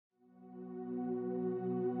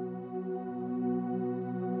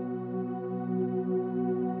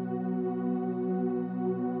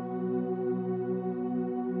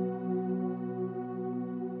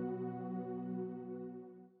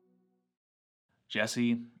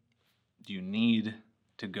Jesse, do you need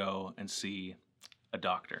to go and see a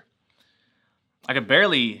doctor? I could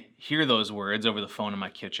barely hear those words over the phone in my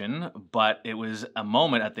kitchen, but it was a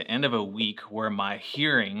moment at the end of a week where my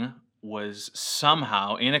hearing was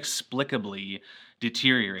somehow inexplicably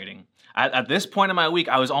deteriorating. At this point in my week,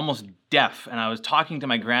 I was almost deaf, and I was talking to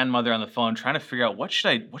my grandmother on the phone, trying to figure out what should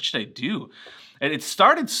I do. And it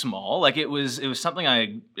started small, like it was something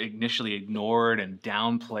I initially ignored and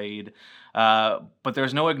downplayed, but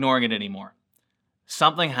there's no ignoring it anymore.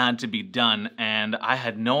 Something had to be done, and I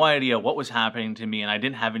had no idea what was happening to me, and I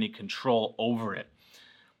didn't have any control over it.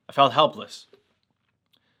 I felt helpless.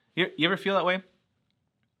 You ever feel that way?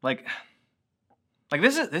 Like, like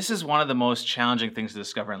this is one of the most challenging things to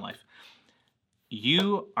discover in life.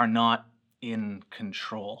 You are not in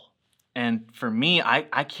control. And for me,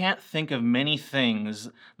 I can't think of many things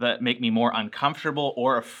that make me more uncomfortable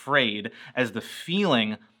or afraid as the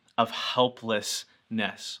feeling of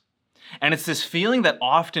helplessness. And it's this feeling that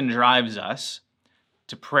often drives us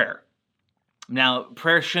to prayer. Now,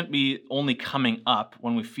 prayer shouldn't be only coming up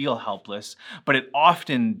when we feel helpless, but it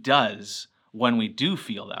often does when we do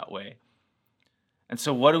feel that way. And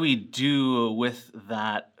so what do we do with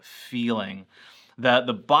that feeling?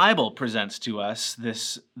 The Bible presents to us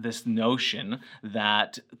this notion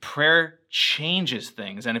that prayer changes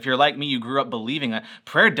things. And if you're like me, you grew up believing that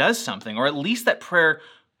prayer does something, or at least that prayer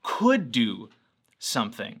could do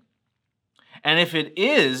something. And if it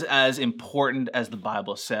is as important as the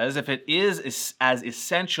Bible says, if it is as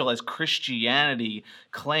essential as Christianity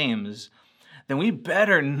claims, then we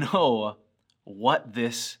better know what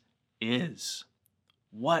this is.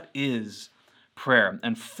 What is prayer?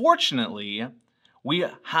 And fortunately, we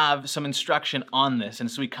have some instruction on this.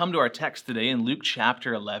 And so we come to our text today in Luke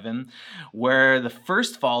chapter 11, where the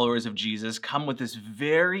first followers of Jesus come with this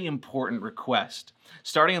very important request.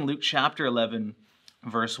 Starting in Luke chapter 11,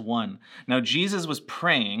 verse 1. Now, Jesus was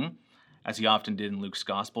praying, as he often did in Luke's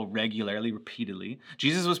gospel, regularly, repeatedly.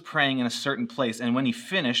 Jesus was praying in a certain place, and when he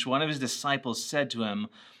finished, one of his disciples said to him,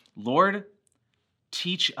 "Lord,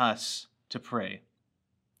 teach us to pray,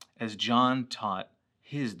 as John taught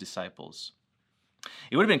his disciples."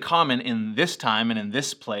 It would have been common in this time and in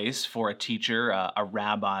this place for a teacher, a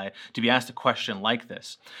rabbi, to be asked a question like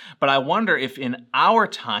this. But I wonder if in our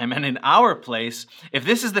time and in our place, if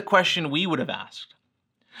this is the question we would have asked.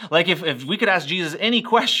 Like if we could ask Jesus any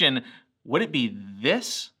question, would it be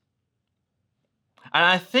this? And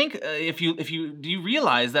I think do you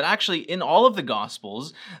realize that actually in all of the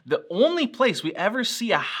Gospels, the only place we ever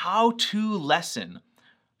see a how-to lesson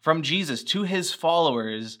from Jesus to his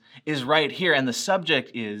followers is right here, and the subject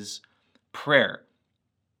is prayer.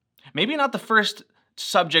 Maybe not the first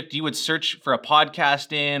subject you would search for a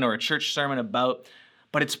podcast in or a church sermon about,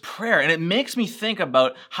 but it's prayer. And it makes me think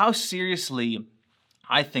about how seriously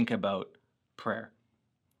I think about prayer.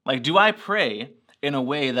 Like, do I pray in a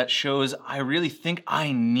way that shows I really think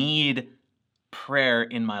I need prayer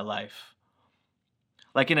in my life?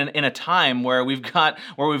 Like in a time where we've got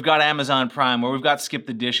Amazon Prime, where we've got Skip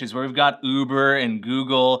the Dishes, where we've got Uber and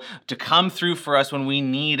Google to come through for us when we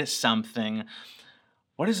need something.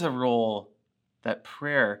 What is the role that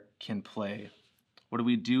prayer can play? What do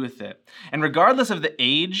we do with it? And regardless of the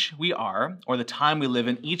age we are or the time we live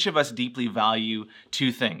in, each of us deeply value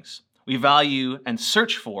two things. We value and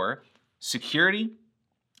search for security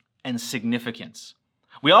and significance.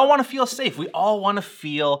 We all want to feel safe. We all want to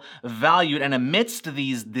feel valued. And amidst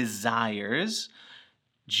these desires,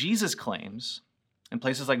 Jesus claims in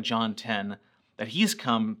places like John 10 that he's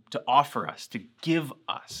come to offer us, to give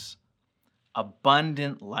us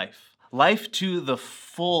abundant life. Life to the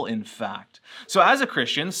full, in fact. So as a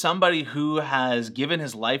Christian, somebody who has given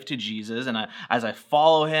his life to Jesus, and as I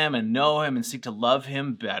follow him and know him and seek to love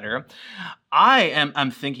him better,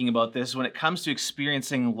 I'm thinking about this when it comes to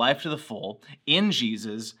experiencing life to the full in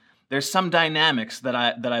Jesus. There's some dynamics that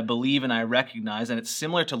I believe and I recognize, and it's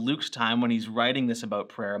similar to Luke's time when he's writing this about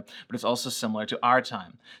prayer, but it's also similar to our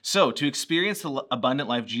time. So to experience the abundant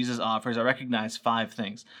life Jesus offers, I recognize 5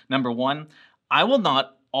 things. Number 1, I will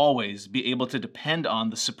not always be able to depend on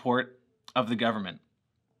the support of the government.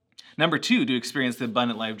 Number 2, to experience the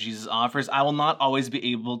abundant life Jesus offers, I will not always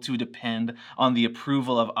be able to depend on the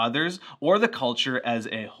approval of others or the culture as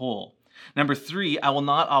a whole. Number 3, I will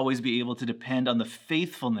not always be able to depend on the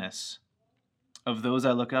faithfulness of those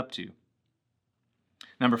I look up to.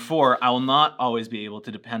 Number 4, I will not always be able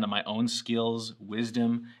to depend on my own skills,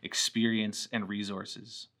 wisdom, experience, and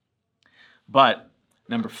resources. But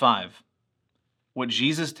number 5, what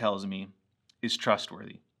Jesus tells me is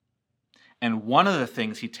trustworthy. And one of the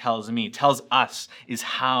things he tells us, is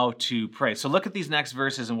how to pray. So look at these next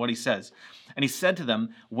verses and what he says. And he said to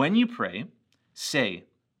them, when you pray, say,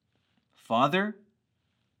 Father,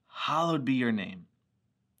 hallowed be your name.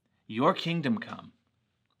 Your kingdom come.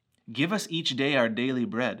 Give us each day our daily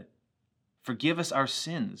bread. Forgive us our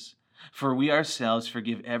sins, for we ourselves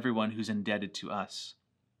forgive everyone who's indebted to us.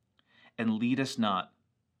 And lead us not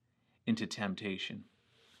into temptation.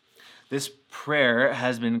 This prayer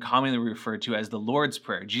has been commonly referred to as the Lord's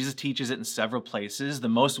Prayer. Jesus teaches it in several places. The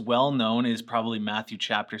most well-known is probably Matthew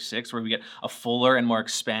chapter 6, where we get a fuller and more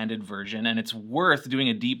expanded version, and it's worth doing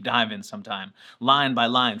a deep dive in sometime, line by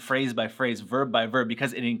line, phrase by phrase, verb by verb,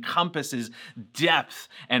 because it encompasses depth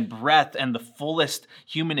and breadth and the fullest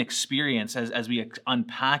human experience as we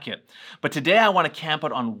unpack it. But today I want to camp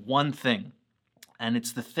out on one thing, and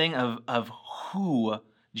it's the thing of who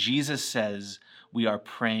Jesus says we are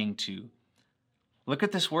praying to. Look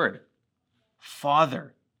at this word,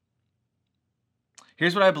 Father.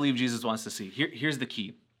 Here's what I believe Jesus wants to see. Here's the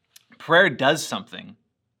key. Prayer does something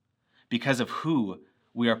because of who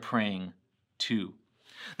we are praying to.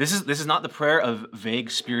 This is not the prayer of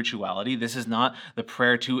vague spirituality. This is not the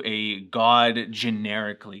prayer to a God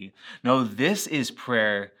generically. No, this is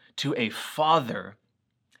prayer to a Father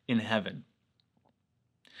in heaven.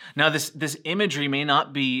 Now, this imagery may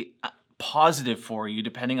not be positive for you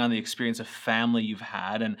depending on the experience of family you've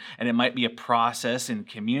had, and it might be a process in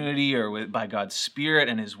community or by God's Spirit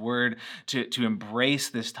and His Word to embrace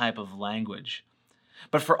this type of language.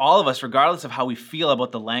 But for all of us, regardless of how we feel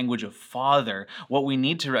about the language of Father, what we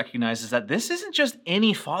need to recognize is that this isn't just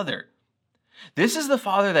any Father. This is the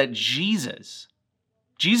Father that Jesus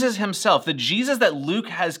himself, the Jesus that Luke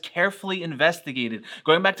has carefully investigated,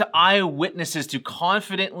 going back to eyewitnesses to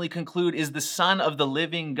confidently conclude is the Son of the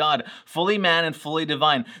living God, fully man and fully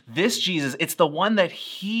divine. This Jesus, it's the one that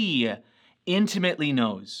he intimately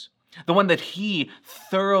knows, the one that he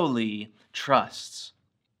thoroughly trusts.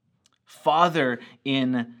 Father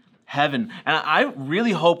in heaven. And I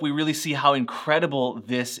really hope we really see how incredible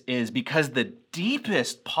this is, because the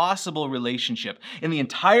deepest possible relationship in the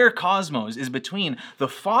entire cosmos is between the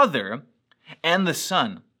Father and the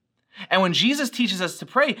Son. And when Jesus teaches us to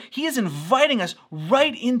pray, he is inviting us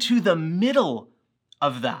right into the middle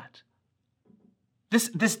of that.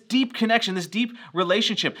 This deep connection, this deep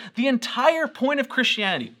relationship, the entire point of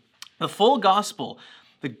Christianity, the full gospel,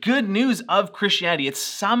 the good news of Christianity, it's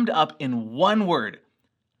summed up in one word,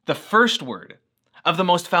 the first word of the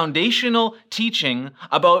most foundational teaching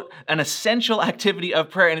about an essential activity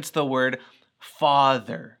of prayer, and it's the word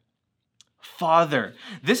Father. Father.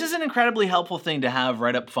 This is an incredibly helpful thing to have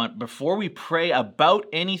right up front before we pray about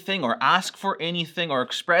anything or ask for anything or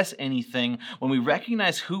express anything. When we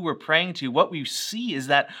recognize who we're praying to, what we see is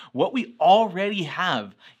that what we already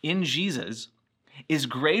have in Jesus is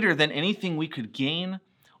greater than anything we could gain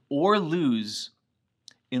or lose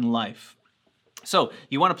in life. So,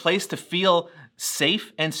 you want a place to feel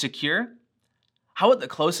safe and secure? How about the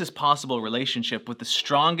closest possible relationship with the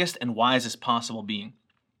strongest and wisest possible being?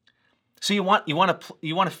 So you want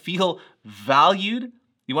to feel valued?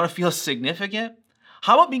 You want to feel significant?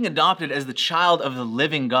 How about being adopted as the child of the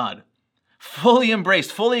living God? Fully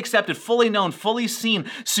embraced, fully accepted, fully known, fully seen,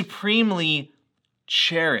 supremely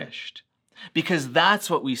cherished. Because that's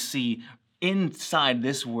what we see inside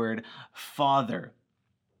this word, Father.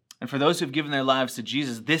 And for those who've given their lives to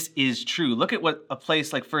Jesus, this is true. Look at what a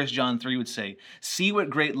place like 1 John 3 would say. See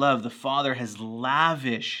what great love the Father has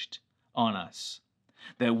lavished on us,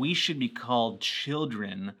 that we should be called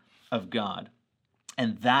children of God.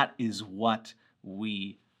 And that is what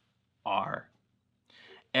we are.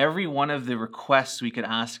 Every one of the requests we could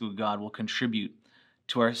ask of God will contribute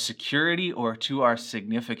to our security or to our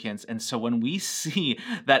significance. And so when we see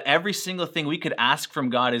that every single thing we could ask from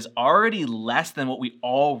God is already less than what we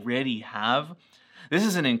already have, this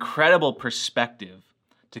is an incredible perspective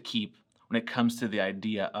to keep when it comes to the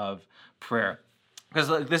idea of prayer.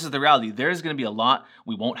 Because this is the reality. There's going to be a lot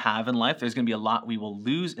we won't have in life. There's going to be a lot we will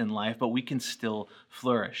lose in life, but we can still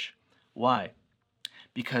flourish. Why?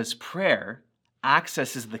 Because prayer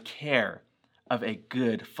accesses the care of a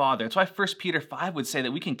good Father. That's why 1 Peter 5 would say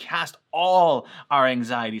that we can cast all our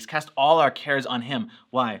anxieties, cast all our cares on him.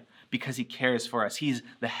 Why? Because he cares for us. He's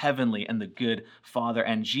the heavenly and the good Father.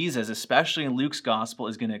 And Jesus, especially in Luke's gospel,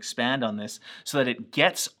 is going to expand on this so that it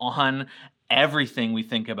gets on everything we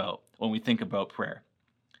think about when we think about prayer.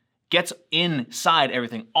 gets inside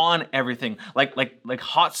everything, on everything. Like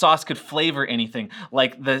hot sauce could flavor anything.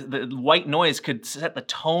 Like the white noise could set the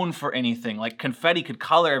tone for anything. Like confetti could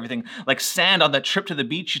color everything. Like sand on that trip to the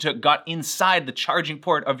beach you took got inside the charging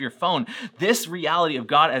port of your phone. This reality of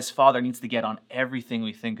God as Father needs to get on everything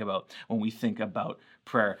we think about when we think about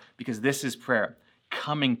prayer, because this is prayer,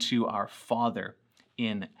 coming to our Father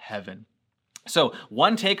in heaven. So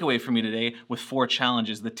one takeaway for me today with 4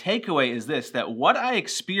 challenges. The takeaway is this, that what I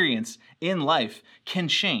experience in life can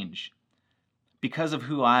change because of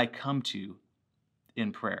who I come to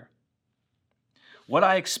in prayer. What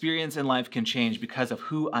I experience in life can change because of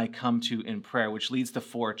who I come to in prayer, which leads to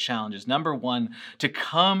 4 challenges. Number 1, to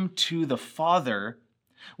come to the Father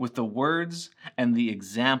with the words and the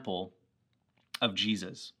example of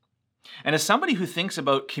Jesus. And as somebody who thinks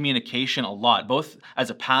about communication a lot, both as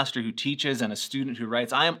a pastor who teaches and a student who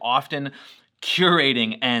writes, I am often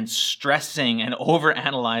curating and stressing and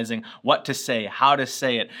overanalyzing what to say, how to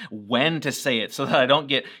say it, when to say it, so that I don't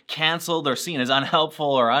get canceled or seen as unhelpful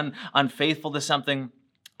or unfaithful to something.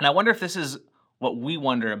 And I wonder if this is what we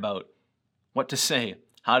wonder about, what to say,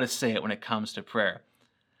 how to say it when it comes to prayer.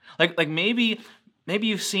 Like maybe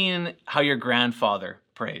you've seen how your grandfather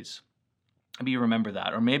prays. Maybe you remember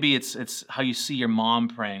that. Or maybe it's how you see your mom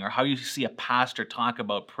praying, or how you see a pastor talk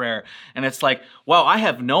about prayer. And it's like, wow, I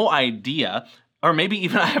have no idea, or maybe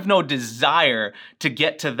even I have no desire to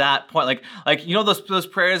get to that point. Like you know those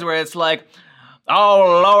prayers where it's like,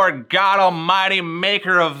 oh Lord God Almighty,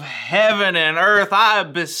 maker of heaven and earth, I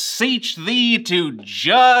beseech thee to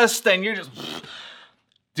just, and you're just...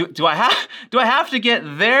 Do I have to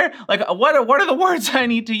get there? Like, what are the words I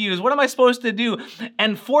need to use? What am I supposed to do?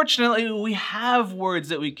 And fortunately, we have words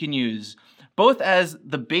that we can use, both as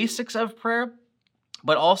the basics of prayer,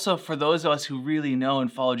 but also for those of us who really know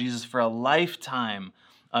and follow Jesus for a lifetime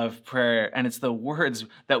of prayer. And it's the words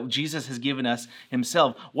that Jesus has given us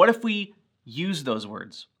himself. What if we use those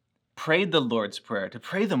words, prayed the Lord's Prayer, to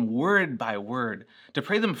pray them word by word, to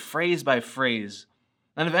pray them phrase by phrase,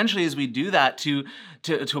 and eventually, as we do that, to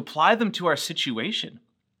apply them to our situation,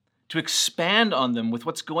 to expand on them with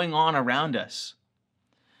what's going on around us.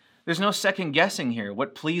 There's no second guessing here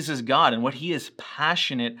what pleases God and what he is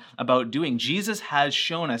passionate about doing. Jesus has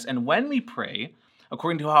shown us, and when we pray,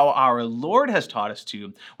 according to how our Lord has taught us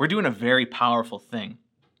to, we're doing a very powerful thing.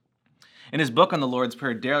 In his book on the Lord's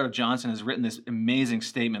Prayer, Darrell Johnson has written this amazing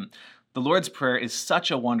statement. The Lord's Prayer is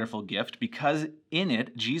such a wonderful gift because in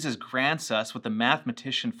it, Jesus grants us what the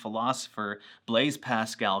mathematician philosopher Blaise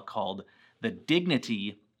Pascal called the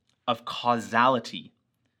dignity of causality.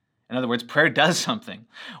 In other words, prayer does something.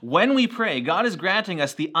 When we pray, God is granting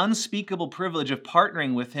us the unspeakable privilege of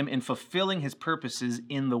partnering with him in fulfilling his purposes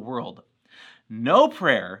in the world. No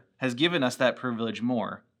prayer has given us that privilege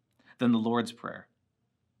more than the Lord's Prayer.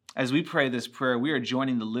 As we pray this prayer, we are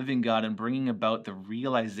joining the living God in bringing about the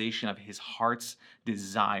realization of his heart's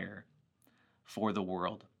desire for the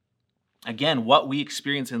world. Again, what we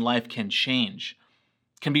experience in life can change,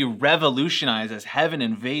 can be revolutionized as heaven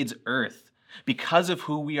invades earth because of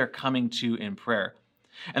who we are coming to in prayer.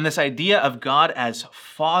 And this idea of God as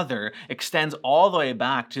Father extends all the way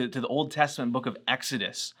back to the Old Testament book of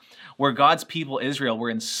Exodus, where God's people, Israel,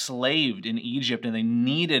 were enslaved in Egypt and they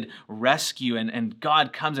needed rescue. And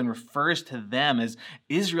God comes and refers to them as,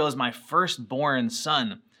 Israel is my firstborn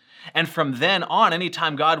son. And from then on,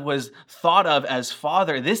 anytime God was thought of as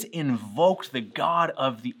Father, this invoked the God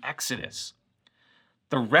of the Exodus,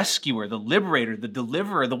 the rescuer, the liberator, the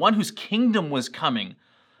deliverer, the one whose kingdom was coming.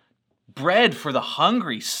 Bread for the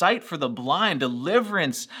hungry, sight for the blind,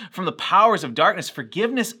 deliverance from the powers of darkness,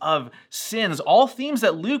 forgiveness of sins, all themes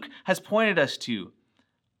that Luke has pointed us to,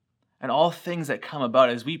 and all things that come about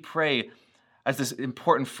as we pray, as this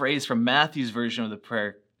important phrase from Matthew's version of the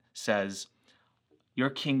prayer says, your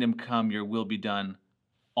kingdom come, your will be done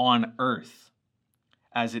on earth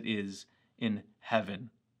as it is in heaven.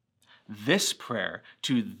 This prayer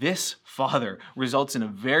to this Father results in a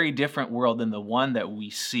very different world than the one that we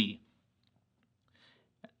see,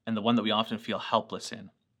 and the one that we often feel helpless in.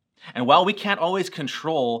 And while we can't always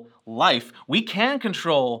control life, we can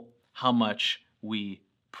control how much we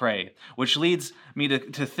pray, which leads me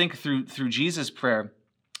to think through Jesus' prayer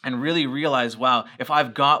and really realize, wow, if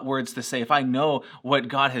I've got words to say, if I know what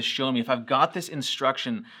God has shown me, if I've got this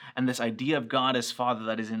instruction and this idea of God as Father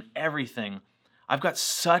that is in everything, I've got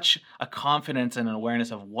such a confidence and an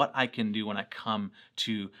awareness of what I can do when I come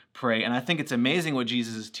to pray. And I think it's amazing what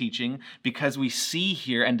Jesus is teaching, because we see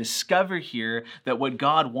here and discover here that what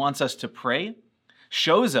God wants us to pray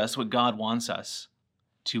shows us what God wants us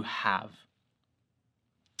to have.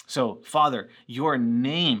 So, Father, your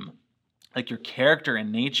name like your character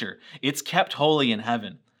and nature, it's kept holy in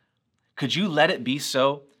heaven. Could you let it be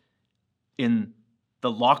so in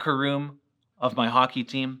the locker room of my hockey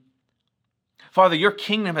team? Father, your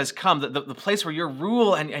kingdom has come, the place where your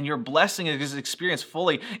rule and your blessing is experienced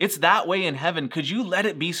fully. It's that way in heaven. Could you let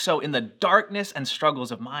it be so in the darkness and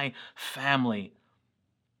struggles of my family?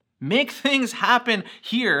 Make things happen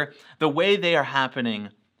here the way they are happening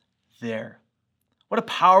there. What a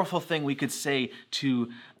powerful thing we could say to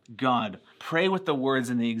God. Pray with the words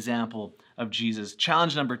and the example of Jesus.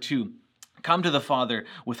 Challenge number 2, come to the Father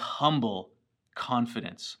with humble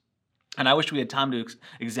confidence. And I wish we had time to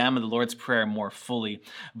examine the Lord's Prayer more fully.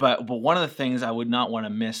 But one of the things I would not want to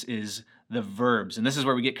miss is the verbs. And this is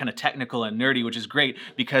where we get kind of technical and nerdy, which is great,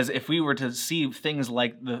 because if we were to see things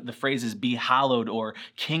like the phrases be hallowed or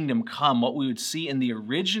kingdom come, what we would see in the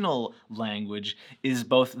original language is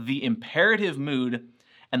both the imperative mood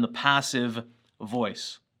and the passive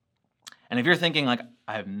voice. And if you're thinking like,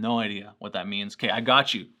 I have no idea what that means. Okay, I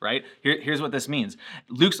got you, right? Here's what this means.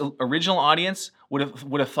 Luke's original audience would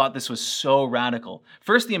have thought this was so radical.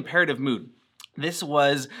 First, the imperative mood. This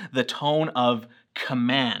was the tone of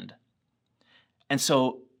command. And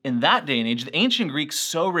so in that day and age, the ancient Greeks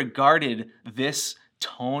so regarded this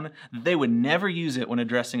tone that they would never use it when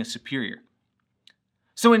addressing a superior.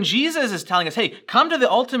 So when Jesus is telling us, hey, come to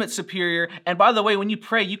the ultimate superior, and by the way, when you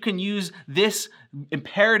pray, you can use this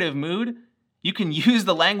imperative mood, you can use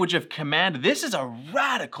the language of command. This is a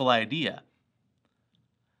radical idea.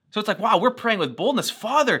 So it's like, wow, we're praying with boldness.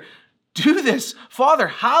 Father, do this. Father,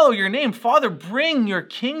 hallow your name. Father, bring your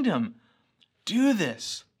kingdom. Do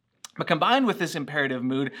this. But combined with this imperative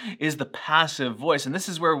mood is the passive voice. And this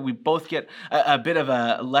is where we both get a bit of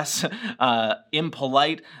a less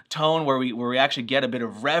impolite tone, where we actually get a bit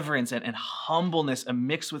of reverence and humbleness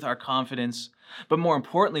mixed with our confidence. But more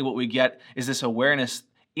importantly, what we get is this awareness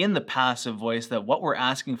in the passive voice that what we're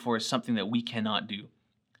asking for is something that we cannot do.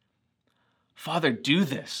 Father, do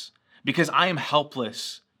this because I am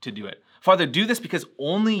helpless to do it. Father, do this because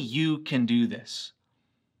only you can do this.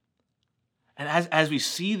 And as we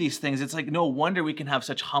see these things, it's like no wonder we can have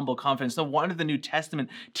such humble confidence. No wonder the New Testament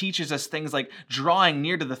teaches us things like drawing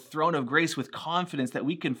near to the throne of grace with confidence that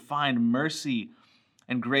we can find mercy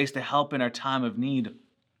and grace to help in our time of need.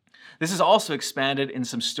 This is also expanded in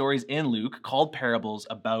some stories in Luke called parables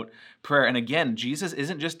about prayer. And again, Jesus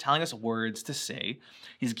isn't just telling us words to say,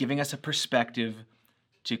 he's giving us a perspective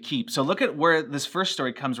to keep. So look at where this first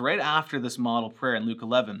story comes right after this model prayer in Luke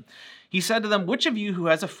 11. He said to them, which of you who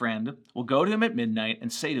has a friend will go to him at midnight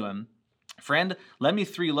and say to him, friend, lend me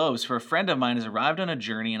 3 loaves, for a friend of mine has arrived on a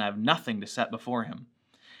journey and I have nothing to set before him.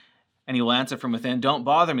 And he will answer from within, don't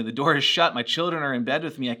bother me, the door is shut, my children are in bed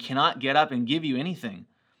with me, I cannot get up and give you anything.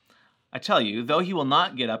 I tell you, though he will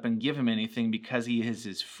not get up and give him anything because he is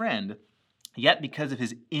his friend, yet because of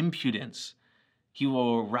his impudence, he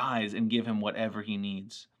will rise and give him whatever he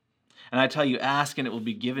needs. And I tell you, ask and it will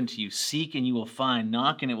be given to you. Seek and you will find.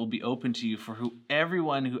 Knock and it will be opened to you. For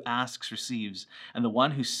everyone who asks receives, and the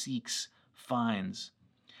one who seeks finds.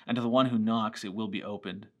 And to the one who knocks it will be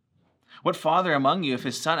opened. What father among you, if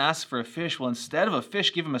his son asks for a fish, will instead of a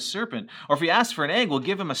fish give him a serpent? Or if he asks for an egg, will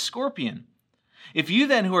give him a scorpion? If you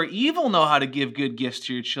then who are evil know how to give good gifts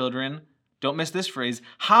to your children, don't miss this phrase,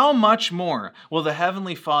 how much more will the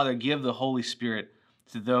Heavenly Father give the Holy Spirit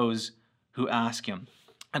to those who ask him?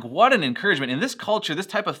 Like, what an encouragement. In this culture, this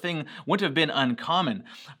type of thing wouldn't have been uncommon.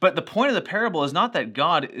 But the point of the parable is not that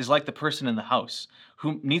God is like the person in the house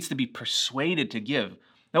who needs to be persuaded to give.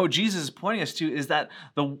 Now, what Jesus is pointing us to is that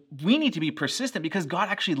we need to be persistent because God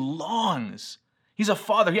actually longs. He's a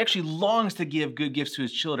father. He actually longs to give good gifts to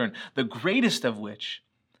his children, the greatest of which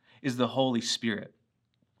is the Holy Spirit.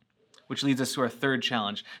 Which leads us to our third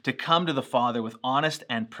challenge, to come to the Father with honest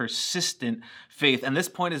and persistent faith. And this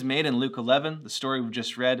point is made in Luke 11, the story we've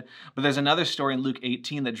just read, but there's another story in Luke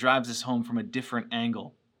 18 that drives this home from a different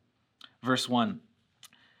angle. Verse 1,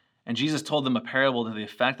 and Jesus told them a parable to the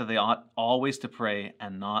effect that they ought always to pray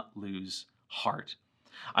and not lose heart.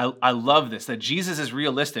 I love this, that Jesus is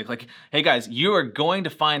realistic. Like, hey guys, you are going to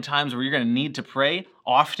find times where you're going to need to pray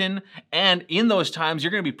often, and in those times,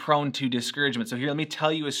 you're going to be prone to discouragement. So here, let me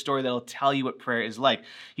tell you a story that'll tell you what prayer is like.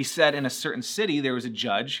 He said in a certain city, there was a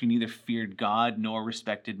judge who neither feared God nor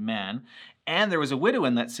respected man, and there was a widow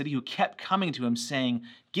in that city who kept coming to him saying,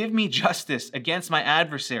 give me justice against my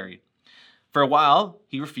adversary. For a while,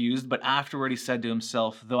 he refused, but afterward he said to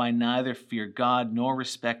himself, though I neither fear God nor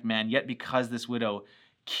respect man, yet because this widow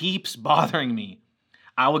keeps bothering me,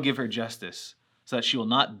 I will give her justice so that she will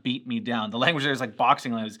not beat me down. The language there is like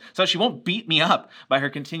boxing language, so that she won't beat me up by her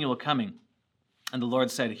continual coming. And the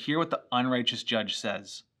Lord said, hear what the unrighteous judge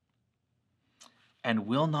says. And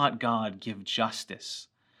will not God give justice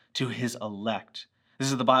to his elect?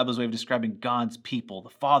 This is the Bible's way of describing God's people, the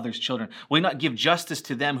Father's children. Will he not give justice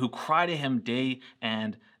to them who cry to him day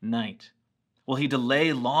and night? Will he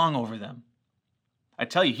delay long over them? I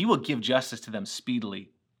tell you, he will give justice to them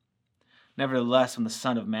speedily. Nevertheless, when the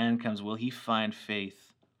Son of Man comes, will he find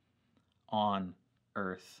faith on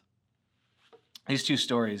earth? These two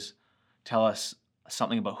stories tell us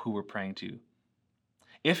something about who we're praying to.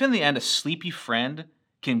 If in the end a sleepy friend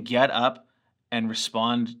can get up and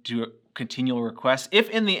respond to a continual request, if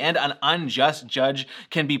in the end an unjust judge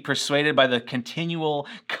can be persuaded by the continual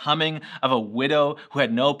coming of a widow who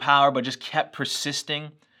had no power but just kept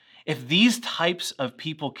persisting, if these types of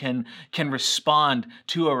people can respond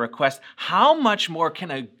to a request, how much more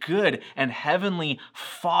can a good and heavenly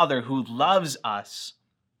Father who loves us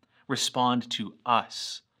respond to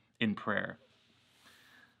us in prayer?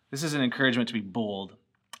 This is an encouragement to be bold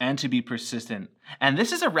and to be persistent. And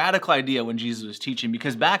this is a radical idea when Jesus was teaching,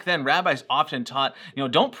 because back then rabbis often taught,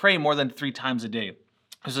 don't pray more than 3 times a day.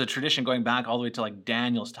 This is a tradition going back all the way to like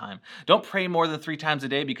Daniel's time. Don't pray more than 3 times a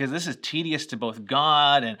day because this is tedious to both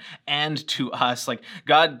God and to us. Like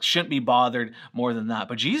God shouldn't be bothered more than that.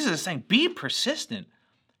 But Jesus is saying, be persistent.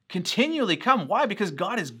 Continually come. Why? Because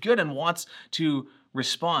God is good and wants to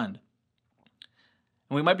respond.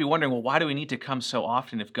 And we might be wondering, well, why do we need to come so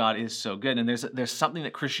often if God is so good? And there's something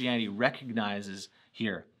that Christianity recognizes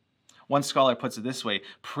here. One scholar puts it this way: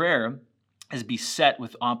 prayer is beset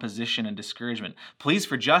with opposition and discouragement. Pleas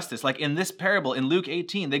for justice, like in this parable in Luke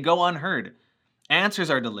 18, they go unheard. Answers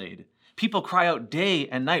are delayed. People cry out day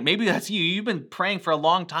and night. Maybe that's you. You've been praying for a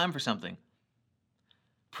long time for something.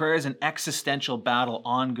 Prayer is an existential battle,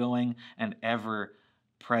 ongoing and ever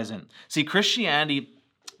present. See, Christianity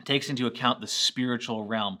takes into account the spiritual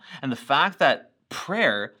realm and the fact that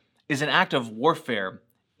prayer is an act of warfare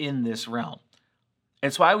in this realm.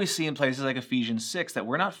 It's why we see in places like Ephesians 6 that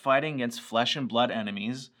we're not fighting against flesh and blood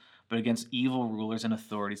enemies, but against evil rulers and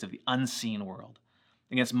authorities of the unseen world,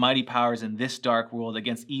 against mighty powers in this dark world,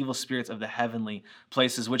 against evil spirits of the heavenly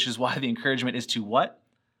places, which is why the encouragement is to what?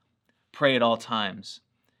 Pray at all times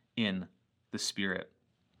in the Spirit.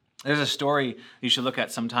 There's a story you should look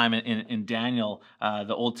at sometime in Daniel,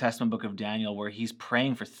 the Old Testament book of Daniel, where he's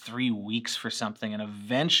praying for 3 weeks for something. And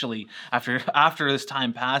eventually, after this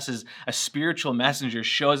time passes, a spiritual messenger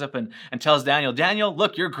shows up and tells Daniel, Daniel,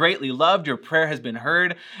 look, you're greatly loved. Your prayer has been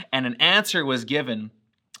heard. And an answer was given.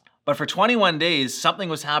 But for 21 days, something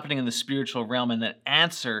was happening in the spiritual realm, and the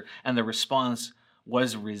answer and the response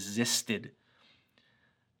was resisted.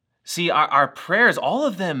 See, our prayers, all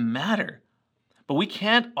of them matter. But we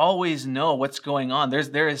can't always know what's going on.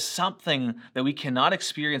 There is something that we cannot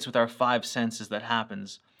experience with our 5 senses that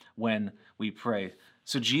happens when we pray.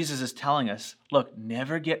 So Jesus is telling us, look,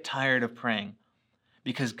 never get tired of praying,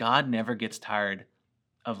 because God never gets tired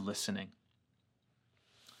of listening.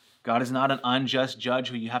 God is not an unjust judge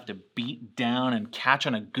who you have to beat down and catch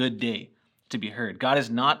on a good day to be heard. God is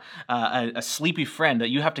not a sleepy friend that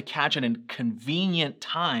you have to catch at a convenient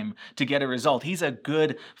time to get a result. He's a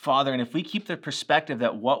good Father, and if we keep the perspective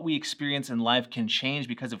that what we experience in life can change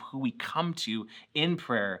because of who we come to in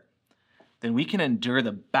prayer, then we can endure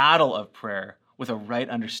the battle of prayer with a right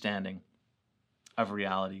understanding of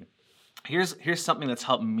reality. Here's something that's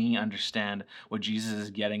helped me understand what Jesus is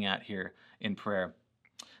getting at here in prayer.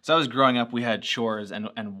 So I was growing up, we had chores, and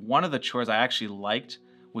one of the chores I actually liked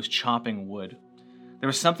was chopping wood. There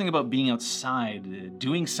was something about being outside,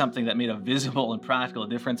 doing something that made a visible and practical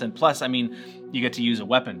difference. And plus, you get to use a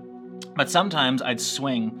weapon. But sometimes I'd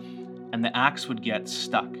swing and the axe would get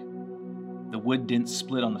stuck. The wood didn't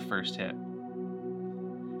split on the first hit.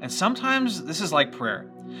 And sometimes this is like prayer.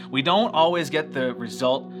 We don't always get the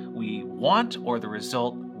result we want or the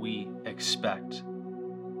result we expect.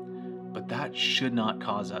 But that should not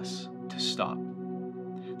cause us to stop.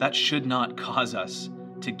 That should not cause us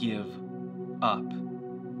to give up.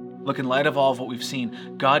 Look, in light of all of what we've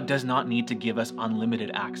seen, God does not need to give us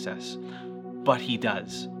unlimited access, but He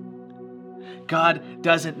does. God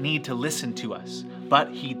doesn't need to listen to us,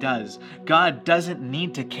 but He does. God doesn't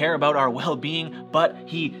need to care about our well-being, but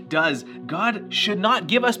He does. God should not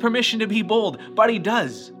give us permission to be bold, but He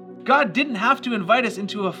does. God didn't have to invite us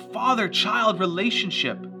into a father-child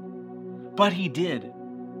relationship, but He did.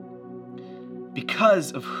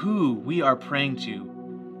 Because of who we are praying to,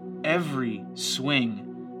 every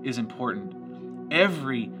swing is important.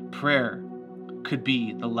 Every prayer could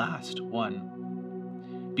be the last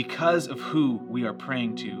one. Because of who we are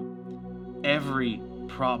praying to, every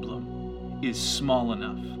problem is small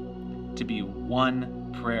enough to be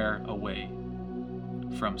one prayer away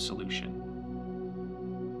from solution.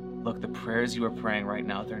 look, the prayers you are praying right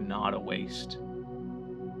now, they're not a waste.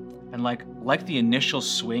 And like the initial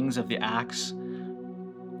swings of the axe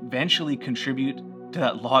eventually contribute to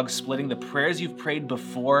that log splitting, the prayers you've prayed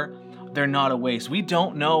before, they're not a waste. We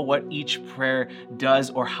don't know what each prayer does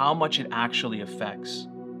or how much it actually affects.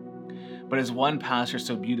 But as one pastor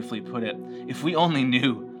so beautifully put it, if we only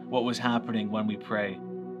knew what was happening when we pray,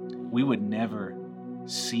 we would never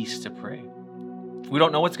cease to pray. We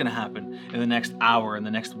don't know what's going to happen in the next hour, in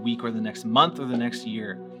the next week, or the next month, or the next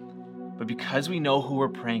year. But because we know who we're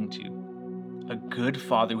praying to, a good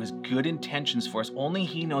Father who has good intentions for us, only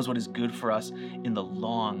He knows what is good for us in the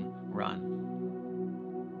long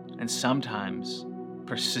run. And sometimes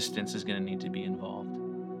persistence is going to need to be involved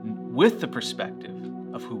with the perspective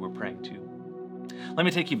of who we're praying to. Let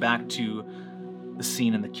me take you back to the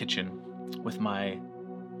scene in the kitchen with my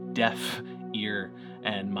deaf ear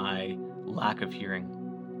and my lack of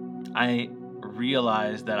hearing. I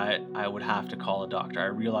realized that I would have to call a doctor. I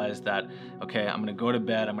realized that, okay, I'm going to go to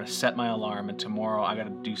bed, I'm going to set my alarm, and tomorrow I got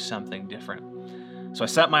to do something different. So I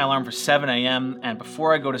set my alarm for 7 a.m. and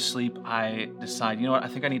before I go to sleep, I decide, you know what, I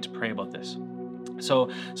think I need to pray about this. So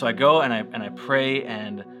I go and I pray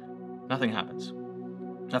and nothing happens.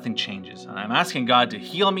 Nothing changes. And I'm asking God to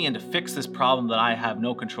heal me and to fix this problem that I have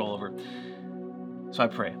no control over. So I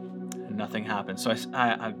pray and nothing happens. So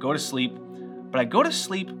I go to sleep, but I go to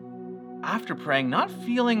sleep after praying, not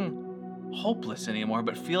feeling hopeless anymore,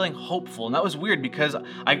 but feeling hopeful. And that was weird because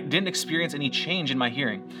I didn't experience any change in my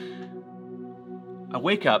hearing. I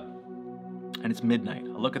wake up and it's midnight.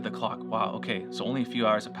 I look at the clock. Wow, okay, so only a few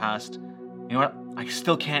hours have passed. You know what? I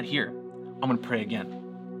still can't hear. I'm going to pray again.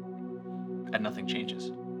 And nothing changes.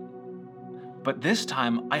 But this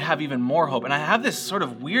time, I have even more hope. And I have this sort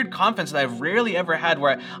of weird confidence that I've rarely ever had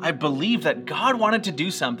where I believe that God wanted to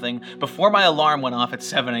do something before my alarm went off at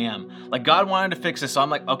 7 a.m. Like God wanted to fix this. So I'm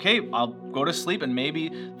like, okay, I'll go to sleep and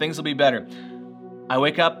maybe things will be better. I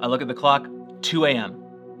wake up, I look at the clock, 2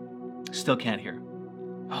 a.m. Still can't hear.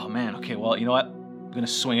 Oh man, okay, well, you know what? I'm going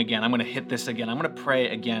to swing again. I'm going to hit this again. I'm going to pray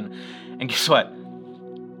again. And guess what?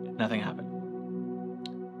 Nothing happened.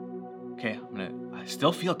 Okay, I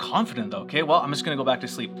still feel confident though. Okay, well, I'm just going to go back to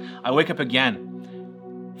sleep. I wake up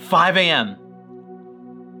again. 5 a.m.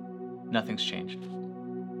 Nothing's changed.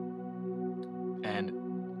 And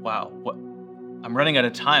wow, what? I'm running out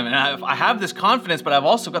of time. And I have this confidence, but I've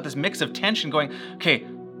also got this mix of tension going, okay,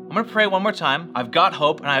 I'm going to pray one more time. I've got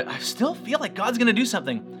hope, and I still feel like God's going to do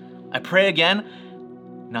something. I pray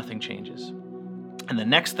again. Nothing changes. And the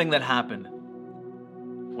next thing that happened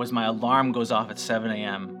was my alarm goes off at 7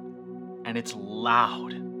 a.m. and it's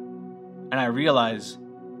loud. And I realize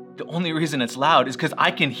the only reason it's loud is because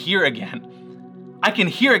I can hear again. I can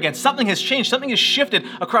hear again. Something has changed. Something has shifted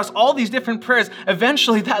across all these different prayers.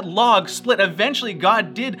 Eventually that log split. Eventually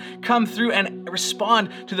God did come through and respond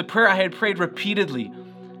to the prayer I had prayed repeatedly.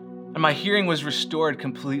 And my hearing was restored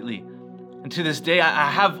completely. And to this day, I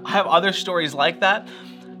have other stories like that,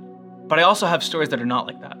 but I also have stories that are not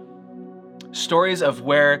like that. Stories of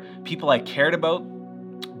where people I cared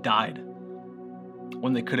about died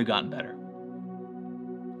when they could have gotten better.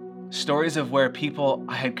 Stories of where people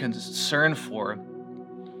I had concern for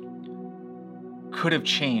could have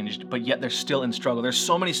changed, but yet they're still in struggle. There's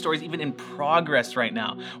so many stories even in progress right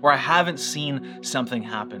now where I haven't seen something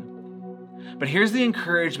happen. But here's the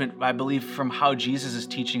encouragement, I believe, from how Jesus is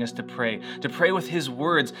teaching us to pray with His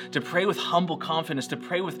words, to pray with humble confidence, to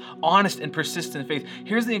pray with honest and persistent faith.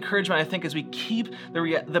 Here's the encouragement, I think, as we keep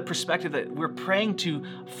the perspective that we're praying to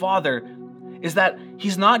Father, is that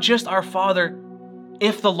He's not just our Father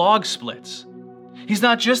if the log splits. He's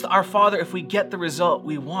not just our Father if we get the result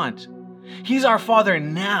we want. He's our Father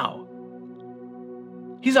now.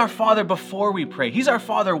 He's our Father before we pray. He's our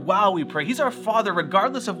Father while we pray. He's our Father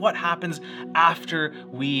regardless of what happens after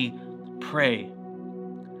we pray.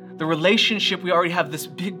 The relationship, we already have this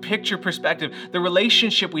big picture perspective. The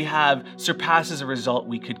relationship we have surpasses a result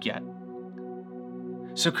we could get.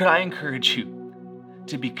 So could I encourage you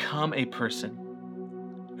to become a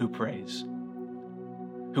person who prays,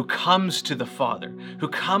 who comes to the Father, who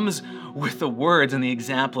comes with the words and the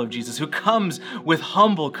example of Jesus, who comes with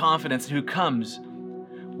humble confidence, who comes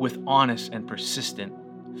with honest and persistent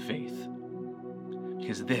faith.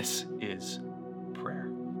 Because this is